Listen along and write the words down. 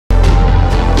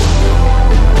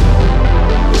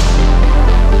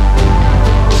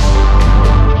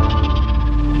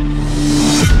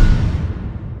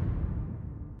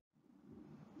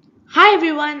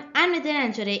everyone, I'm Nithin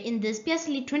and today in this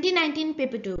PSLE 2019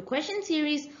 Paper 2 question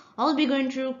series, I'll be going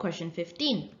through question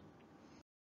 15.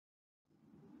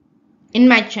 In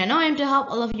my channel, I aim to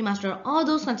help all of you master all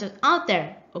those concepts out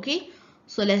there, okay?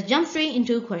 So let's jump straight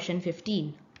into question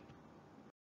 15.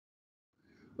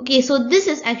 Okay, so this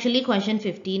is actually question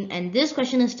 15 and this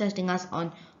question is testing us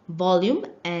on volume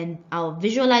and our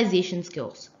visualization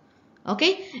skills.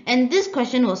 Okay, and this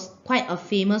question was quite a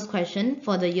famous question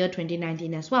for the year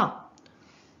 2019 as well.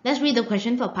 Let's read the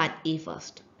question for part A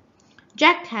first.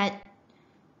 Jack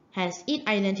has 8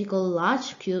 identical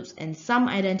large cubes and some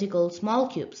identical small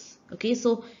cubes. Okay,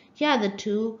 so here are the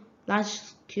 2 large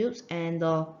cubes and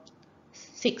the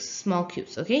 6 small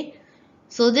cubes. Okay,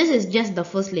 so this is just the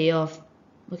first layer of,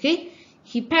 okay,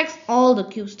 he packs all the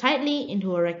cubes tightly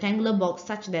into a rectangular box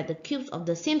such that the cubes of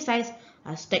the same size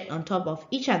are stacked on top of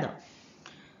each other.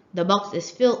 The box is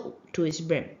filled to its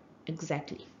brim.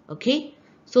 Exactly. Okay,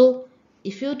 so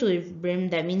if filled to its brim,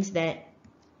 that means that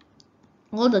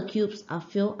all the cubes are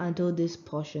filled until this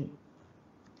portion.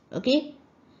 Okay,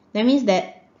 that means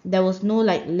that there was no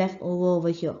like leftover over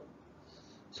here.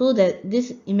 So that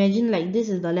this, imagine like this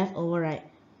is the leftover, right?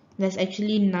 There's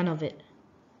actually none of it.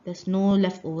 There's no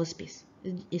leftover space.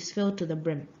 It is filled to the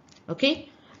brim. Okay,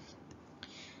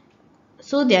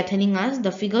 so they are telling us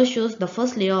the figure shows the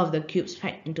first layer of the cubes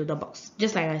packed into the box.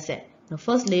 Just like I said, the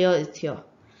first layer is here.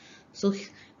 So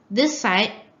this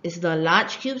side is the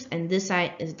large cubes and this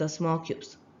side is the small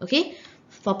cubes. Okay,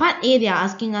 for part A, they are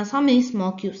asking us how many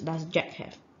small cubes does Jack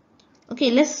have.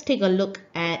 Okay, let's take a look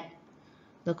at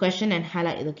the question and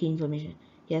highlight the key information.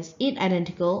 He has 8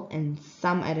 identical and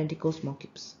some identical small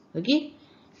cubes. Okay,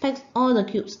 packs all the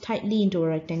cubes tightly into a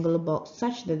rectangular box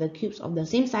such that the cubes of the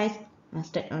same size are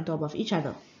stacked on top of each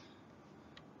other.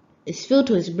 It's filled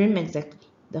to its brim exactly.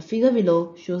 The figure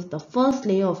below shows the first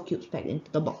layer of cubes packed into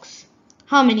the box.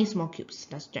 How many small cubes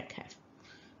does Jack have?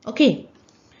 Okay,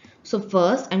 so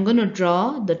first I'm going to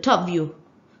draw the top view.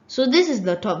 So this is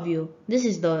the top view. This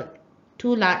is the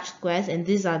 2 large squares and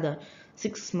these are the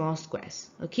 6 small squares.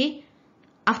 Okay,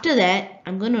 after that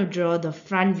I'm going to draw the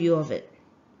front view of it.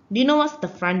 Do you know what's the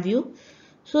front view?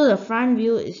 So the front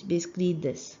view is basically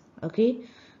this. Okay,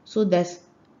 so that's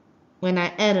when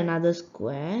I add another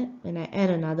square, when I add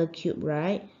another cube,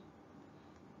 right,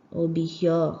 it will be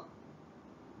here.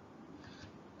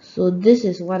 So this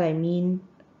is what I mean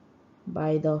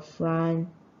by the front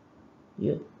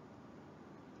view.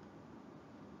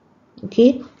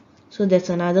 Okay, so that's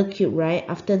another cube, right?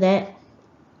 After that,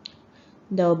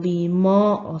 there will be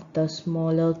more of the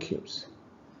smaller cubes.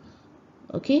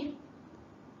 Okay,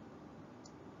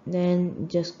 then it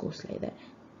just goes like that.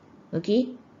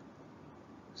 Okay,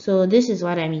 so this is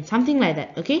what I mean, something like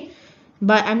that. Okay,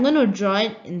 but I'm going to draw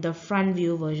it in the front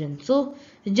view version. So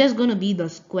it's just going to be the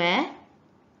square,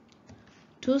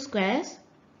 2 squares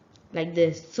like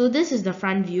this. So this is the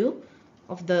front view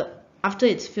of the after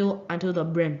it's filled until the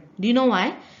brim. Do you know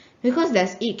why? Because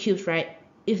there's 8 cubes, right?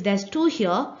 If there's 2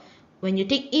 here, when you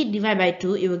take 8 divided by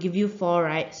 2, it will give you 4,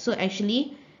 right? So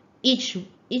actually each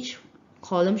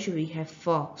column should have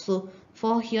 4. So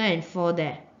 4 here and 4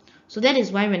 there. So that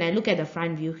is why when I look at the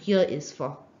front view, here is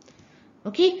 4.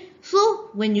 Okay,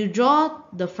 so when you draw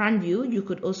the front view, you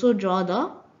could also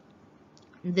draw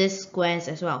this squares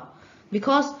as well.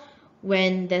 Because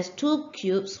when there's 2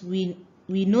 cubes, we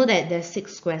know that there's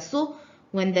 6 squares. So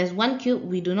when there's 1 cube,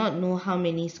 we do not know how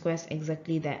many squares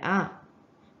exactly there are.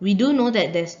 We do know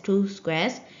that there's 2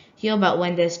 squares here, but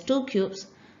when there's 2 cubes,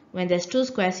 when there's 2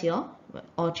 squares here,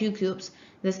 or 2 cubes,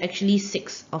 there's actually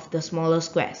 6 of the smaller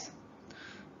squares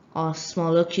or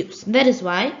smaller cubes. That is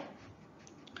why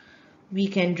we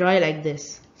can draw it like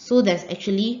this. So there's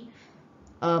actually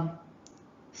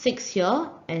 6 here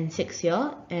and 6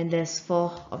 here, and there's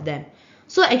 4 of them.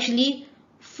 So actually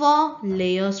 4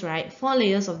 layers, right? 4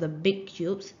 layers of the big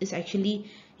cubes is actually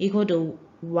equal to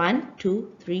 1,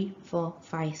 2, 3, 4,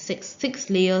 5, 6. 6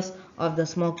 layers of the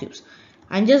small cubes.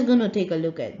 I'm just going to take a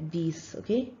look at these,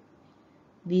 okay?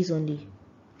 These only.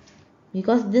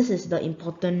 Because this is the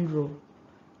important rule.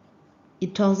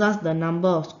 It tells us the number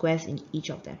of squares in each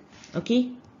of them.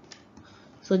 Okay?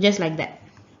 So just like that.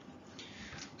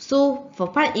 So for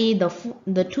part A,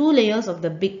 the 2 layers of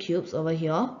the big cubes over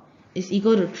here is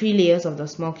equal to 3 layers of the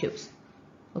small cubes.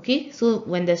 Okay, so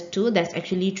when there's 2, there's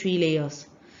actually 3 layers.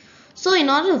 So in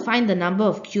order to find the number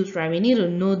of cubes, right, we need to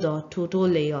know the total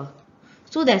layer.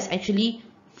 So there's actually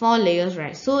 4 layers,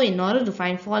 right? So in order to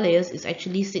find 4 layers, it's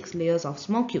actually 6 layers of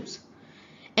small cubes.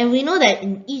 And we know that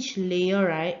in each layer,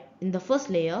 right, in the first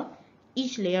layer,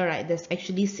 each layer, right, there's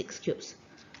actually 6 cubes.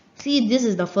 See, this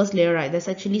is the first layer, right? There's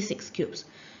actually 6 cubes.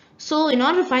 So in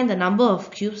order to find the number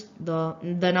of cubes,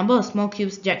 the number of small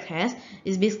cubes Jack has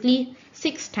is basically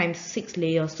 6 times 6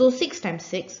 layers. So 6 times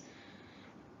 6.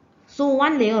 So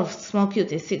one layer of small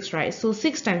cubes is 6, right? So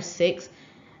 6 times 6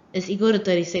 is equal to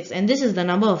 36, and this is the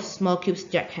number of small cubes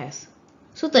Jack has.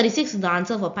 So 36 is the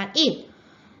answer for part A.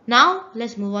 Now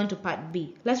let's move on to part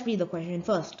B. Let's read the question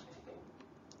first.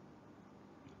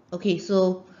 Okay,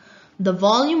 so the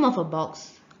volume of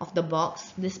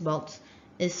this box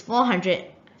is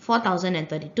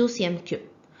 4032 cm cube.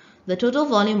 The total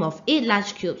volume of 8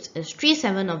 large cubes is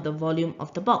 3/7 of the volume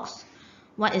of the box.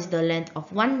 What is the length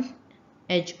of one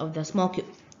edge of the small cube?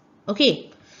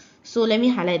 Okay, so let me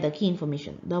highlight the key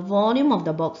information. The volume of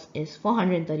the box is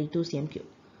 432 cm cube.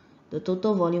 The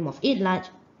total volume of 8 large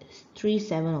is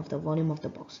 3/7 of the volume of the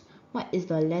box. What is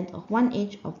the length of one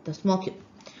edge of the small cube?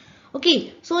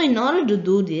 Okay, so in order to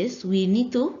do this, we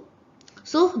need to...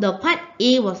 So the part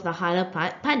A was the harder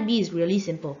part. Part B is really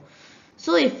simple.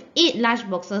 So if 8 large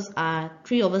boxes are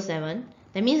 3/7,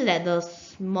 that means that the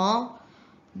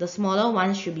smaller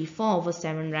ones should be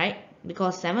 4/7, right?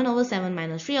 Because 7/7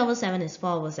 minus 3/7 is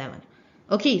 4/7.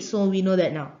 Okay, so we know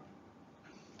that now.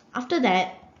 After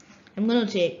that, I'm going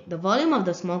to take the volume of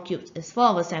the small cubes is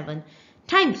 4/7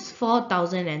 times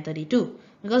 4032,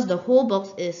 because the whole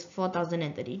box is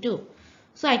 4032.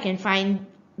 So I can find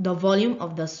the volume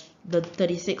of the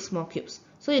 36 small cubes.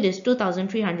 So it is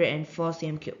 2304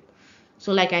 cm cube.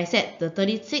 So like I said, the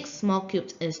 36 small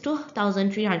cubes is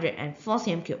 2304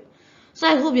 cm cube. So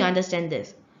I hope you understand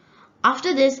this.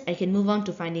 After this, I can move on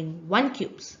to finding 1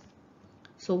 cubes.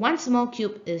 So one small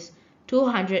cube is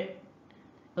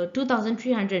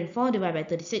 2304 divided by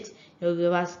 36. It will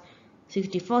give us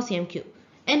 64 cm cube.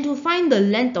 And to find the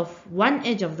length of one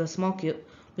edge of the small cube,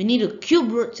 we need to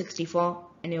cube root 64,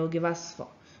 and it will give us 4.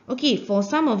 Okay, for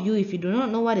some of you, if you do not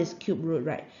know what is cube root,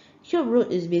 right? Cube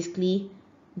root is basically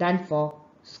done for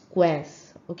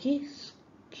squares. Okay,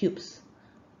 cubes.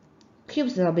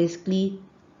 Cubes are basically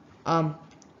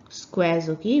squares,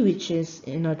 okay, which is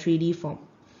in a 3D form.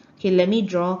 Okay, let me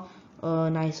draw a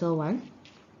nicer one.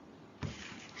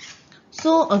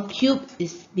 So a cube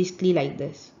is basically like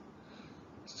this.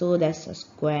 So there's a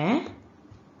square,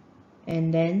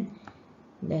 and then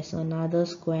there's another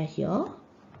square here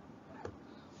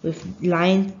with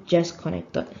lines just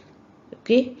connected.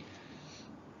 Okay,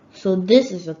 so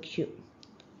this is a cube.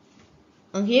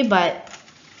 Okay, but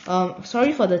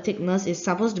sorry for the thickness, it's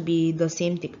supposed to be the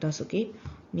same thickness. Okay,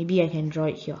 maybe I can draw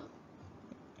it here.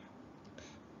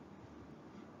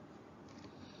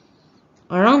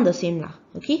 Around the same lah.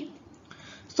 Okay,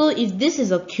 so if this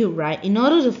is a cube, right, in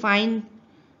order to find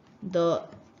the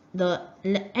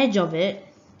edge of it,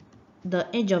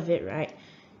 right,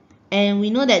 and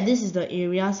we know that this is the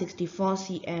area 64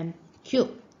 cm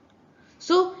cube.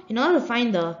 So in order to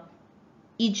find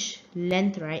each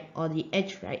length, right, or the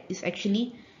edge, right, is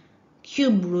actually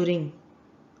cube rooting.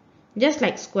 Just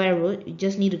like square root, you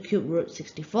just need to cube root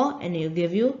 64 and it will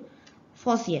give you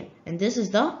 4 cm, and this is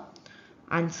the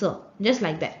answer, just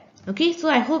like that. Okay, so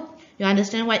I hope you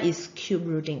understand what is cube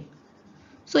rooting.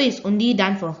 So it's only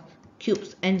done for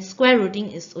cubes, and square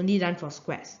rooting is only done for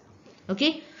squares.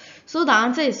 Okay, so the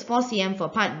answer is 4 cm for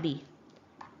part B.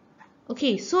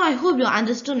 Okay, so I hope you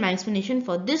understood my explanation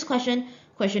for this question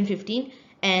 15,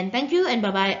 and thank you and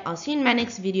bye bye. I'll see you in my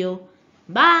next video.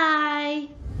 Bye.